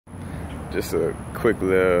Just a quick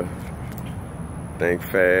little think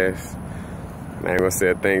fast. I ain't gonna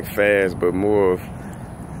say think fast, but more of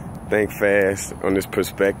think fast on this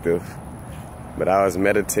perspective. But I was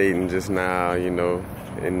meditating just now, you know,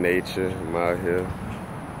 in nature. I'm out here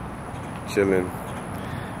chilling,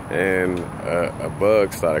 and a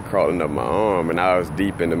bug started crawling up my arm, and I was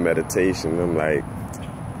deep into meditation. I'm like,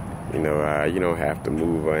 you know, you don't have to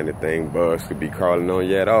move or anything. Bugs could be crawling on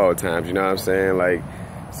you at all times, you know what I'm saying? Like,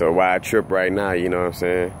 so why trip right now, you know what I'm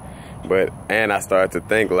saying? And I started to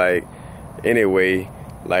think, like, anyway,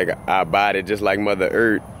 like our body, just like Mother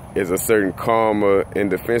Earth, is a certain karma and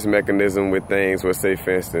defense mechanism with things. Well, say,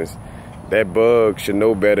 for instance, that bug should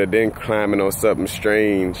know better than climbing on something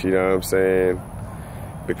strange, you know what I'm saying?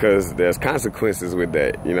 Because there's consequences with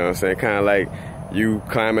that, you know what I'm saying? Kind of like you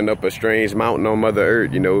climbing up a strange mountain on Mother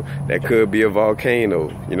Earth, you know, that could be a volcano,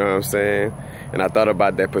 you know what I'm saying? And I thought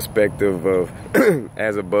about that perspective of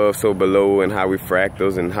as above, so below, and how we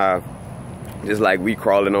fractals, and how just like we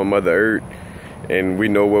crawling on Mother Earth, and we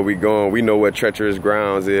know where we going, we know what treacherous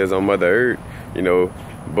grounds is on Mother Earth, you know,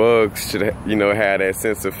 bugs should, you know, have that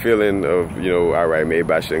sense of feeling of, you know, all right,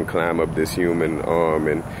 maybe I shouldn't climb up this human arm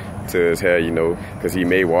and to his hair, you know, because he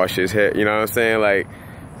may wash his hair, you know what I'm saying? Like,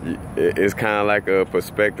 it's kind of like a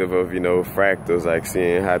perspective of, you know, fractals, like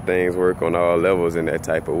seeing how things work on all levels in that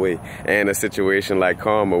type of way. And a situation like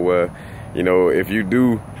karma where, you know, if you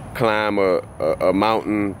do climb a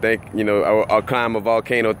mountain, you know, or climb a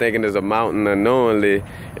volcano thinking there's a mountain unknowingly,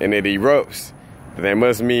 and it erupts, that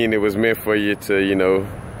must mean it was meant for you to, you know,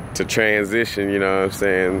 to transition, you know what I'm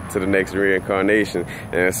saying, to the next reincarnation.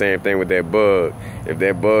 And the same thing with that bug. If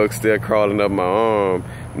that bug's still crawling up my arm,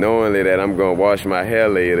 knowingly that I'm gonna wash my hair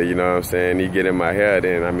later, you know what I'm saying, he get in my hair,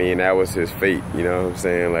 then I mean that was his fate, you know what I'm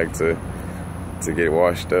saying, like to get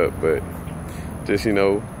washed up. But just, you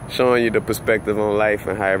know, showing you the perspective on life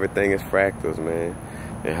and how everything is fractals, man,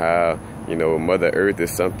 and how, you know, Mother Earth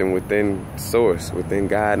is something within Source, within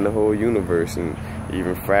God and the whole universe, and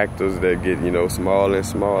even fractals that get, you know, smaller and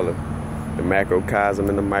smaller, the macrocosm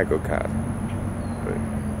and the microcosm. But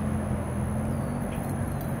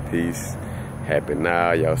peace, happy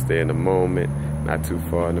now, y'all stay in the moment, not too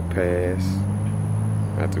far in the past,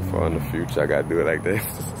 not too far in the future. I gotta do it like that.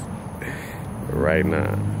 But right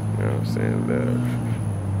now, you know what I'm saying, love.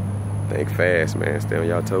 Think fast, man. Stay on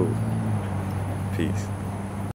y'all toes. Peace.